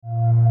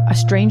a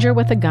stranger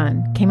with a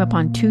gun came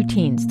upon two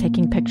teens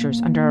taking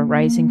pictures under a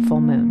rising full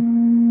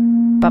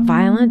moon. But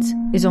violence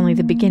is only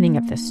the beginning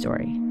of this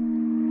story.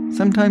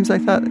 Sometimes I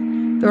thought,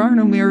 there are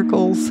no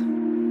miracles.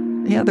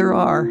 Yeah, there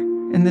are,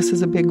 and this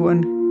is a big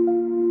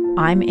one.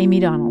 I'm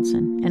Amy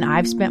Donaldson, and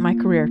I've spent my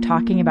career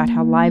talking about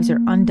how lives are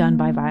undone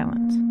by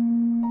violence.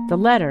 The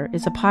Letter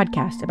is a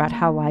podcast about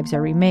how lives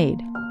are remade.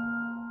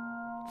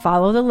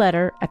 Follow The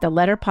Letter at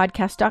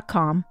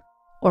theletterpodcast.com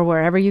or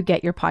wherever you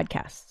get your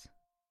podcasts.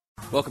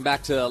 Welcome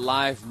back to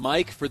Live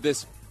Mike for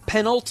this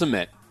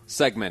penultimate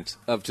segment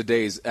of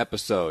today's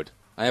episode.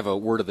 I have a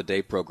Word of the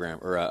Day program,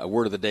 or a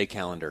Word of the Day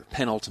calendar.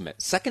 Penultimate.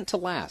 Second to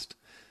last.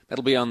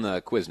 That'll be on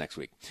the quiz next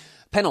week.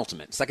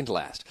 Penultimate. Second to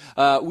last.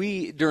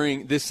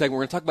 During this segment,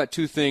 we're going to talk about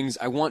two things.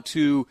 I want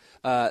to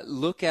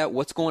look at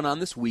what's going on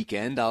this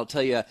weekend. I'll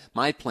tell you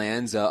my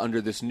plans under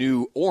this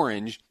new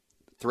orange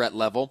threat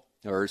level,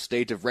 or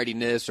state of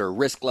readiness, or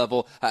risk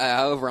level,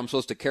 however I'm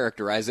supposed to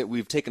characterize it.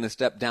 We've taken a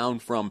step down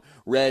from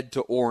red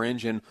to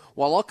orange, and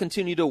while I'll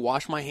continue to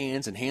wash my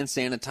hands and hand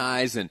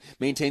sanitize and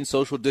maintain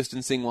social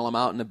distancing while I'm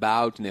out and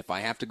about, and if I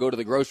have to go to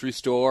the grocery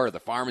store or the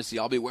pharmacy,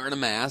 I'll be wearing a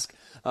mask,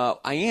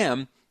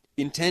 I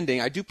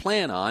do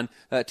plan on,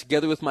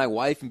 together with my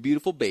wife and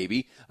beautiful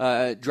baby,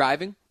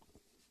 driving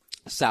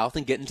south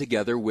and getting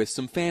together with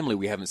some family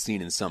we haven't seen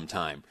in some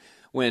time.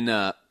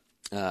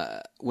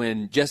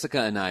 When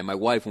Jessica and I, my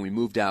wife, when we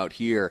moved out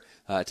here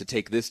to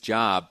take this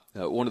job,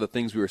 one of the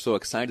things we were so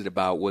excited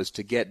about was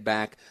to get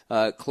back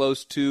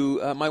close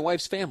to my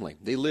wife's family.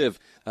 They live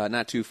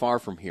not too far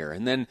from here.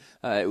 And then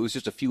it was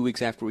just a few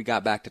weeks after we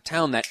got back to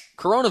town that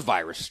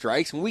coronavirus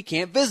strikes and we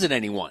can't visit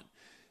anyone.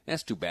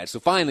 That's too bad. So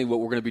finally, what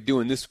we're going to be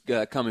doing this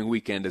coming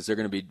weekend is they're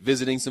going to be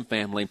visiting some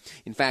family.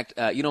 In fact,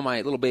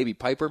 my little baby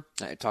Piper,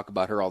 I talk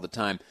about her all the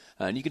time,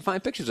 and you can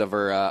find pictures of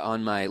her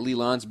on my Lee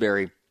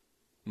Lonsberry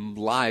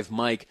Live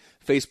Mike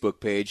Facebook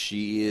page.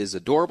 She is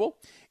adorable,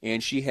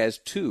 and she has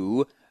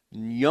two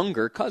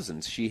younger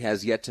cousins she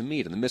has yet to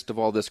meet. In the midst of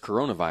all this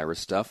coronavirus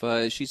stuff,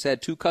 she's had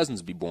two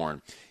cousins be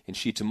born, and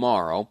she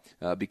tomorrow,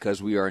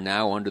 because we are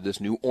now under this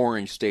new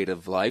orange state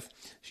of life,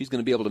 she's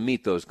going to be able to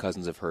meet those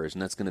cousins of hers,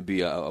 and that's going to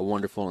be a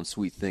wonderful and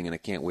sweet thing, and I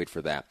can't wait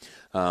for that.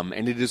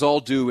 And it is all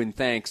due in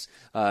thanks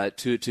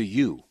to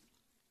you.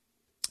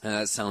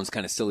 That sounds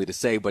kind of silly to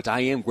say, but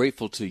I am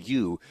grateful to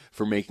you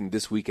for making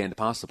this weekend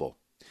possible.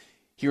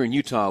 Here in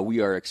Utah, we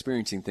are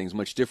experiencing things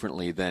much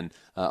differently than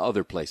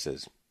other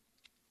places.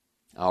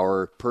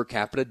 Our per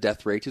capita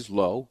death rate is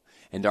low,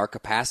 and our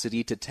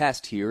capacity to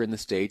test here in the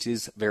States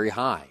is very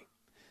high.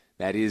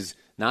 That is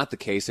not the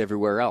case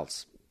everywhere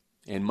else.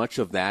 And much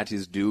of that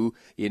is due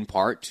in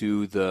part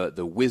to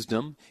the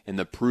wisdom and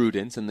the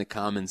prudence and the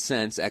common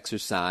sense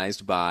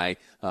exercised by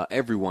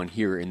everyone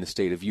here in the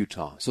state of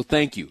Utah. So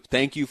thank you.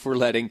 Thank you for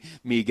letting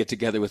me get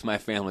together with my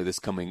family this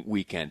coming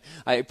weekend.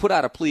 I put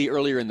out a plea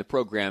earlier in the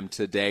program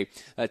today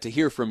to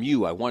hear from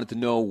you. I wanted to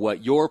know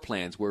what your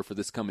plans were for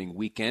this coming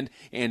weekend,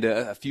 and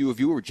a few of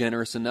you were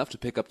generous enough to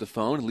pick up the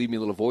phone and leave me a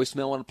little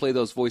voicemail. I want to play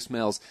those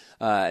voicemails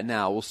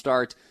now. We'll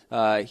start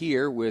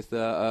here with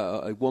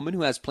a woman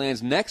who has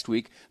plans next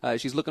week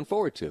she's looking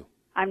forward to.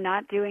 I'm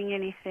not doing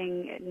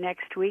anything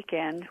next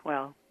weekend,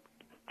 well,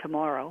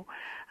 tomorrow,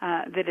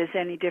 that is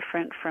any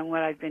different from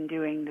what I've been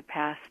doing the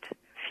past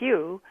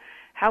few.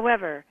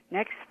 However,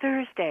 next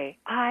Thursday,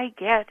 I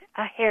get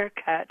a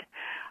haircut.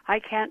 I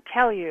can't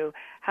tell you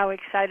how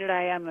excited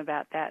I am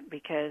about that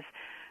because,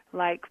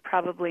 like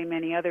probably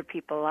many other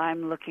people,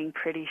 I'm looking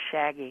pretty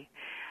shaggy.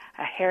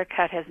 A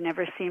haircut has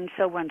never seemed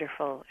so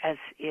wonderful as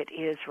it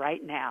is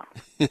right now.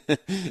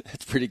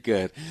 That's pretty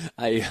good.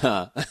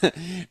 That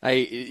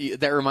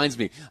reminds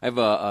me, I have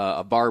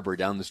a barber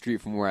down the street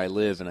from where I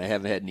live, and I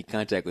haven't had any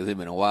contact with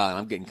him in a while, and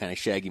I'm getting kind of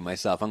shaggy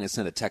myself. I'm going to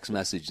send a text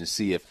message and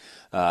see if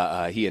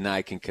he and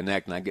I can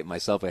connect, and I get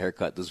myself a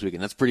haircut this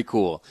weekend. That's pretty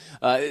cool.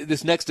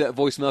 This next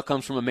voicemail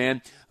comes from a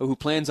man who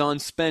plans on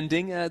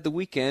spending the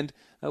weekend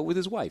with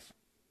his wife.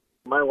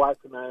 My wife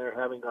and I are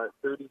having our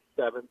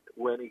 37th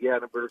wedding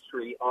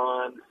anniversary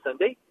on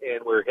Sunday,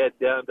 and we're headed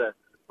down to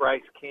Bryce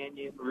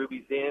Canyon,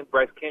 Ruby's Inn.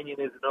 Bryce Canyon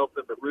isn't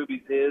open, but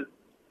Ruby's is.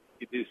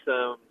 You do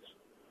some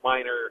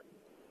minor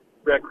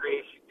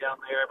recreation down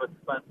there, but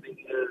the fun thing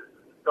is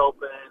it's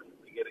open.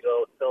 We get to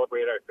go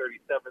celebrate our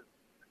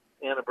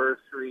 37th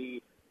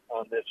anniversary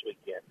on this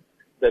weekend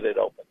that it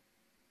opened.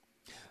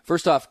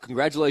 First off,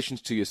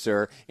 congratulations to you,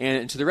 sir,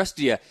 and to the rest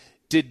of you.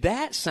 Did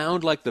that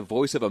sound like the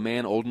voice of a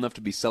man old enough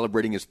to be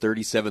celebrating his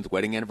 37th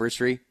wedding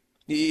anniversary?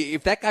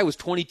 If that guy was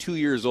 22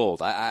 years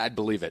old, I'd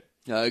believe it.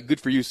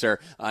 Good for you, sir,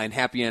 and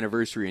happy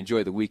anniversary.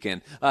 Enjoy the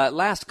weekend.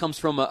 Last comes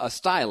from a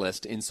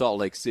stylist in Salt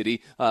Lake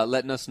City,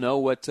 letting us know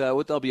what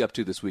they'll be up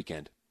to this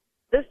weekend.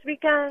 This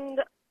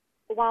weekend,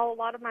 while a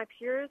lot of my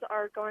peers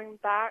are going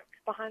back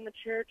behind the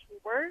chair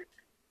to work,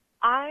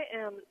 I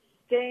am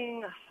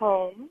staying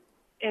home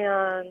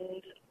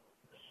and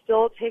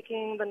still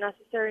taking the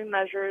necessary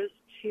measures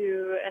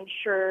to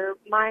ensure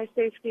my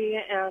safety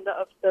and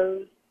of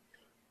those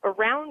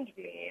around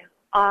me.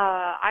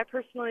 I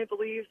personally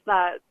believe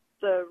that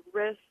the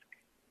risk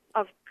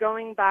of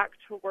going back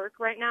to work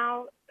right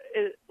now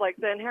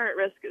the inherent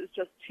risk is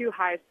just too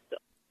high still.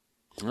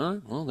 All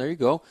right, well, there you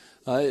go.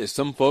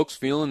 Some folks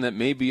feeling that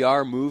maybe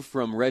our move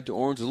from red to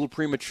orange is a little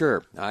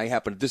premature. I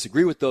happen to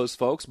disagree with those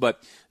folks,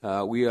 but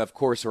we, of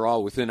course, are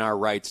all within our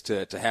rights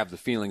to have the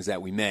feelings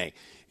that we may.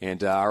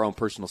 And our own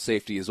personal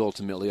safety is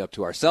ultimately up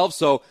to ourselves.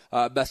 So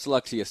best of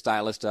luck to you,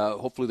 stylist.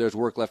 Hopefully there's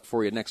work left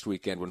for you next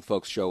weekend when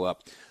folks show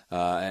up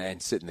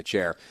and sit in the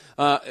chair.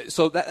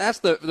 So that's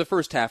the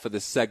first half of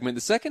this segment.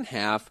 The second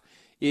half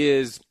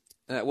is...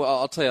 well,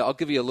 I'll tell you, I'll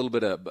give you a little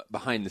bit of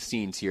behind the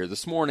scenes here.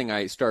 This morning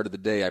I started the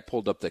day, I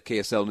pulled up the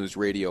KSL News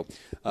Radio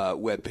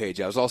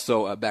webpage. I was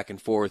also back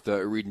and forth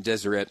reading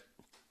Deseret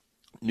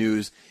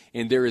News,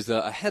 and there is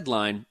a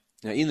headline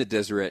in the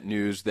Deseret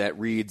News that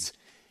reads,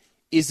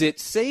 "Is it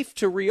safe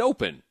to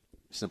reopen?"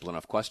 Simple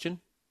enough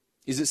question.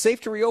 Is it safe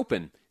to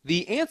reopen?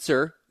 The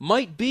answer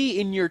might be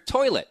in your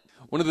toilet.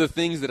 One of the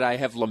things that I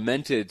have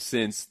lamented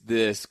since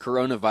this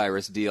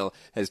coronavirus deal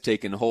has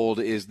taken hold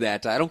is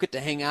that I don't get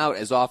to hang out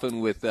as often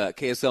with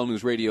KSL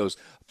News Radio's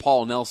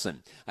Paul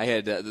Nelson. I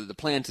had the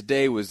plan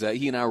today was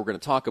he and I were going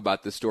to talk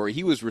about this story.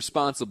 He was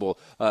responsible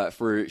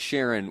for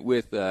sharing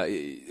with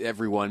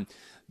everyone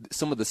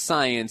some of the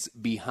science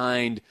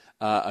behind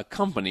a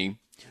company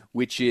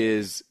which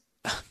is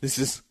this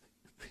is.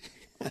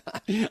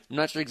 I'm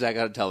not sure exactly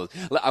how to tell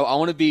this. I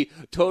want to be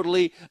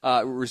totally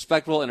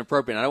respectful and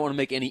appropriate. I don't want to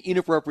make any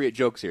inappropriate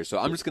jokes here. So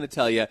I'm just going to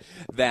tell you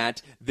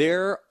that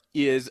there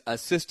is a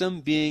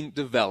system being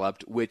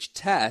developed which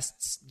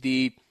tests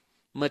the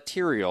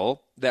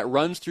material that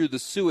runs through the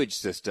sewage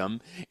system,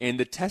 and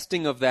the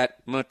testing of that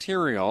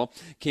material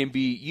can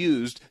be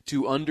used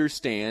to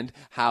understand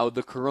how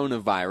the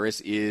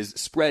coronavirus is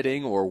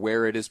spreading or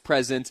where it is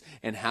present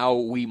and how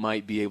we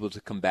might be able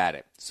to combat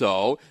it.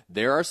 So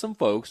there are some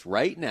folks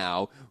right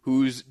now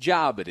whose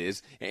job it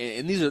is,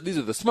 and these are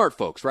the smart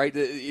folks, right?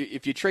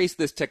 If you trace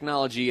this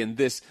technology and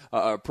this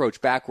approach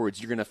backwards,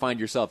 you're going to find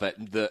yourself at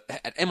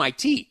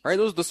MIT, right?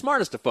 Those are the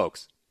smartest of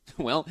folks.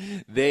 Well,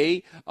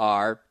 they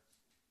are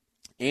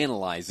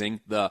analyzing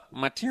the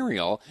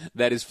material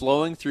that is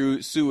flowing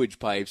through sewage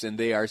pipes, and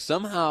they are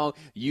somehow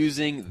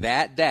using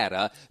that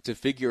data to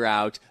figure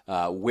out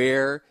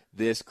where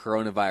this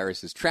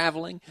coronavirus is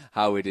traveling,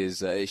 how it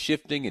is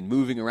shifting and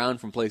moving around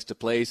from place to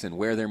place, and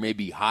where there may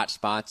be hot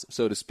spots,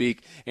 so to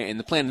speak. And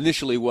the plan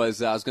initially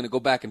was I was going to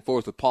go back and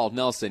forth with Paul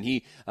Nelson.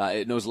 He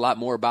knows a lot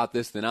more about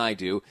this than I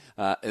do,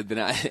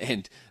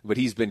 but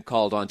he's been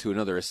called on to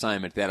another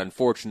assignment, that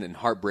unfortunate and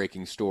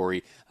heartbreaking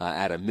story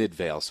out of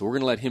Midvale. So we're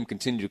going to let him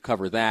continue to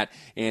cover that,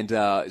 and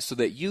so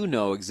that you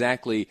know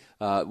exactly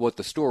what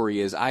the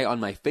story is, I,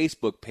 on my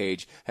Facebook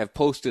page, have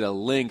posted a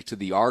link to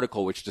the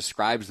article which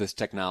describes this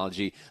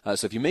technology.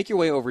 So if you make your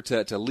way over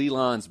to Lee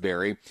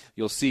Lonsberry,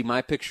 you'll see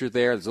my picture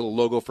there. There's a little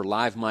logo for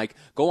Live Mike.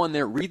 Go on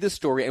there, read the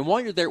story, and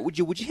while you're there, would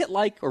you hit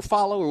like or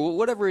follow or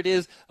whatever it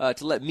is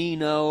to let me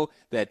know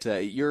that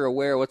you're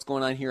aware of what's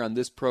going on here on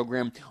this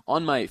program.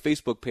 On my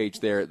Facebook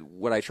page there,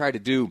 what I try to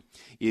do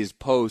is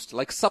post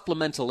like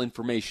supplemental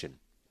information.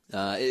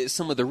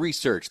 Some of the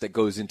research that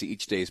goes into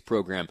each day's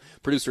program.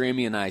 Producer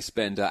Amy and I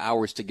spend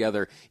hours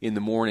together in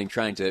the morning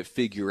trying to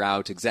figure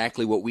out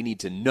exactly what we need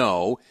to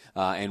know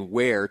and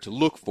where to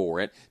look for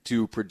it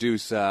to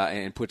produce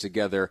and put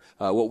together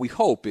what we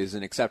hope is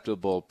an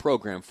acceptable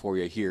program for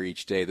you here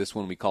each day. This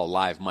one we call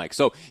Live Mike.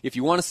 So if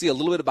you want to see a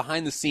little bit of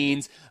behind the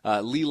scenes,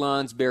 Lee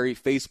Lonsberry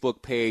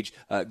Facebook page,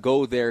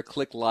 go there,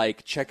 click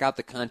like, check out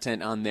the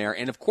content on there.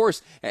 And of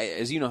course,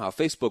 as you know how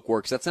Facebook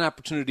works, that's an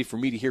opportunity for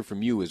me to hear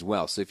from you as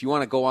well. So if you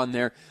want to go on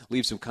there,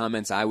 leave some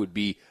comments. I would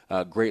be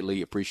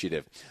greatly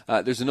appreciative.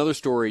 There's another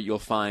story you'll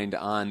find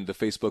on the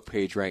Facebook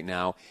page right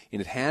now,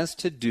 and it has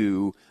to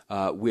do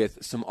with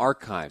some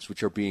archives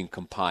which are being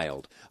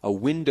compiled, a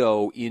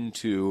window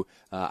into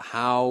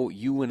how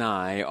you and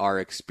I are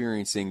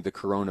experiencing the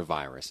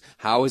coronavirus.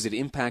 How has it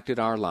impacted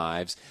our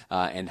lives,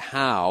 and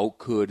how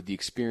could the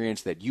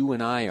experience that you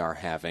and I are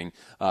having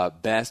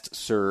best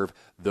serve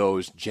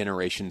those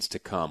generations to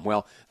come?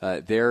 Well,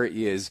 there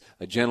is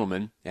a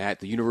gentleman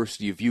at the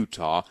University of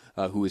Utah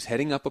who is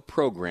heading up a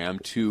program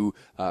to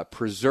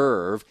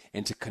preserve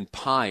and to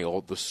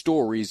compile the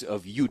stories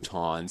of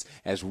Utahns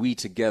as we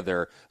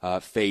together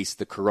face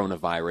the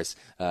coronavirus,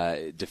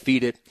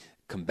 defeat it,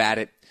 combat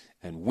it,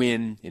 and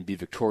win and be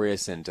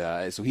victorious. And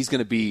so he's going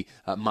to be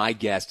my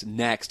guest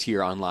next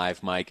here on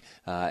Live Mike.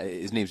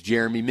 His name's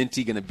Jeremy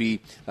Minty, going to be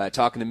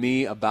talking to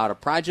me about a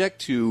project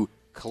to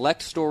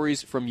collect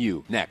stories from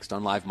you next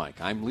on Live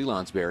Mike. I'm Lee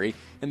Lonsberry,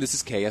 and this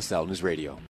is KSL News Radio.